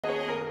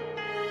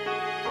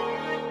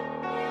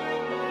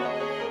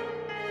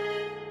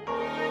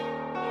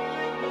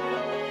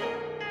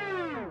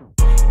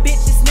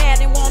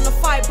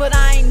fight, but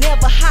I ain't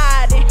never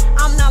hiding.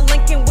 I'm not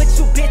linking with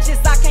you bitches,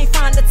 I can't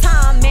find the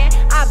time, man.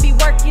 I be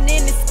working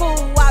in the school,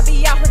 I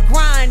be out here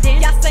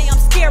grinding. Y'all say I'm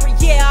scary,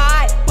 yeah,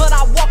 alright, but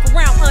I walk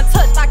around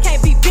untouched. I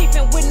can't be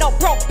beefing with no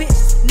broke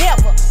bitches,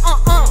 never,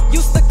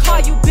 Used to call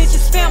you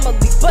bitches family,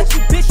 but you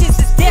bitches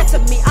is dead to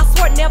me. I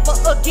swear never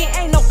again,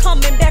 ain't no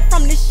coming back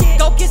from this shit.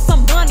 Go get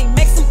some money,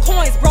 make some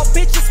coins, broke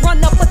bitches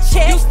run up a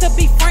check. Used to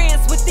be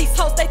friends with these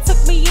hoes, they took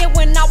me in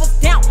when I was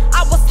down.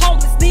 I was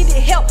homeless,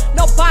 needed help,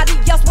 nobody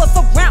else was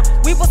around.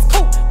 We was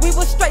cool, we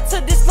was straight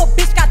to this little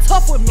bitch got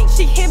tough with me.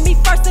 She hit me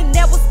first and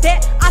that was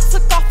that. I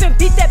took off and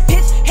beat that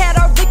bitch, had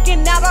her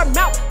licking out her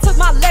mouth, took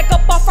my leg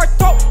up off her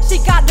throat.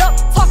 She got up,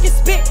 talking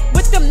spit,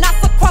 with them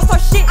knots across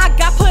her shit. I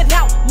got put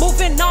out,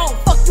 moving on,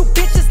 fuck you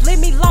bitches, leave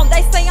me alone.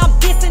 They say I'm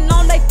dissing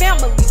on they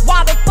family,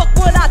 why the fuck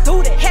would I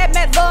do that? Had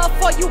mad love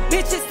for you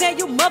bitches and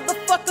you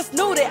motherfuckers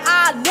knew that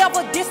I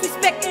never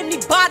disrespect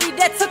anybody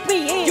that took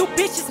me in. You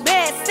bitches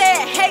mad,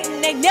 sad,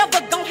 hating, they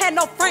never gon' have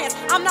no friends.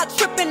 I'm not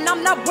tripping,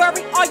 I'm not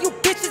worried, all you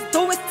bitches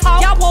do is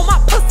talk. Y'all want my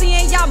pussy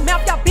in y'all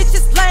mouth, y'all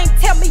bitches lame,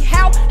 tell me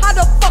how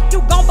the fuck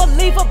you gon'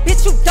 believe a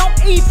bitch you don't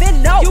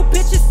even know? You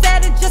bitches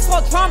sad and just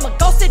want drama,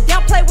 go sit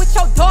down, play with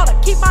your daughter,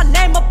 keep my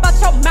name up out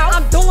your mouth.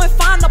 I'm doing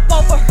fine up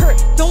over here,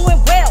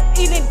 doing well,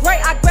 eating great,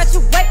 I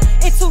graduate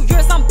in 2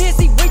 years, I'm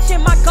busy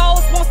reaching my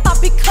goals, won't stop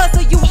because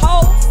of you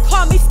hoes.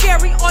 Call me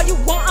scary all you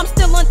want, I'm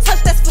still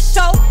untouched, that's for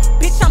sure.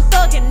 Bitch, I'm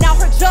thugging, now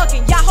her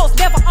jugging, y'all hoes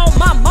never on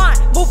my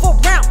mind. Move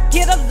around,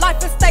 get a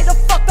life and stay the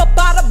fuck up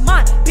out of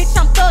mine. Bitch,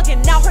 I'm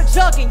thugging, now her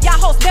jugging, y'all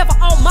hoes never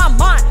on my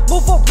mind.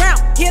 Move around,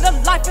 get a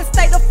life and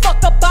stay the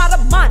fuck up out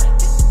of mine.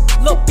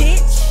 Little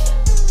bitch.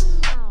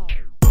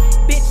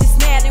 Bitches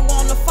mad and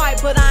wanna fight,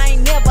 but I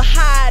ain't never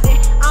hiding.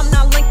 I'm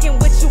not linking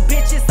with you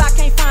bitches, I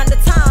can't find the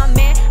time,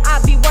 man. I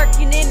be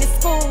working in the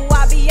school,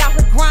 I be out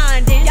here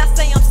grinding. Y'all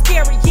say I'm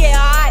scary, yeah,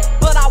 alright,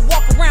 but I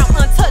walk around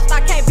untouched.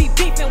 I can't be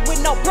beefing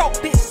with no broke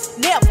bitches,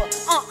 never,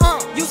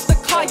 Used to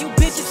call you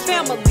bitches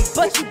family,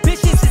 but you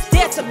bitches is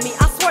dead to me.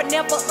 I swear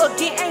never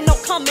again, ain't no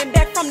coming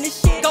back from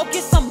this shit. Go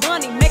get some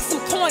money, make some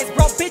coins,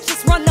 broke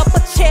bitches run up a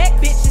check.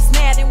 Bitches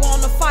mad and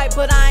wanna fight,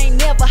 but I ain't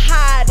never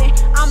hiding.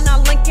 I'm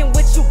not linking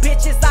with you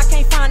bitches, I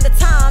can't find the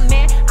time,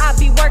 man. I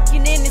be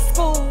working in the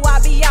school, I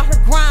be out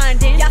here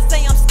grinding. Y'all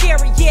say I'm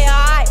scary, yeah,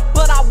 alright,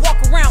 but I walk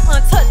around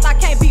untouched. I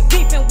can't be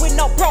beefing with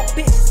no broke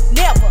bitches,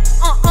 never,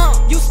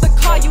 Used to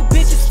call you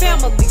bitches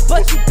family,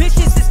 but you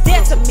bitches is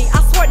dead to me.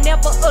 I swear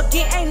never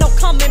again, ain't no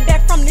coming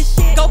back from this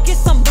shit. Go get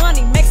some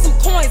money, make some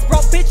coins,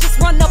 broke bitches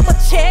run up a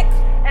check.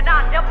 And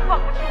I'll never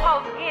fuck with you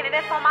hoes again, and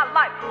that's on my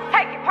life.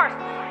 Take it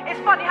personal. It's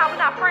funny how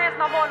we're not friends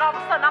no more, and all of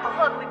a sudden I'm an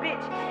ugly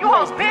bitch. You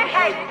hoes been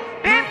hated,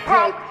 been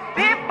broke,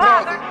 been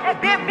bothered, and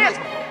been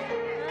miserable.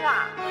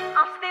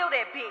 I'm still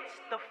that bitch.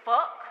 The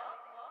fuck?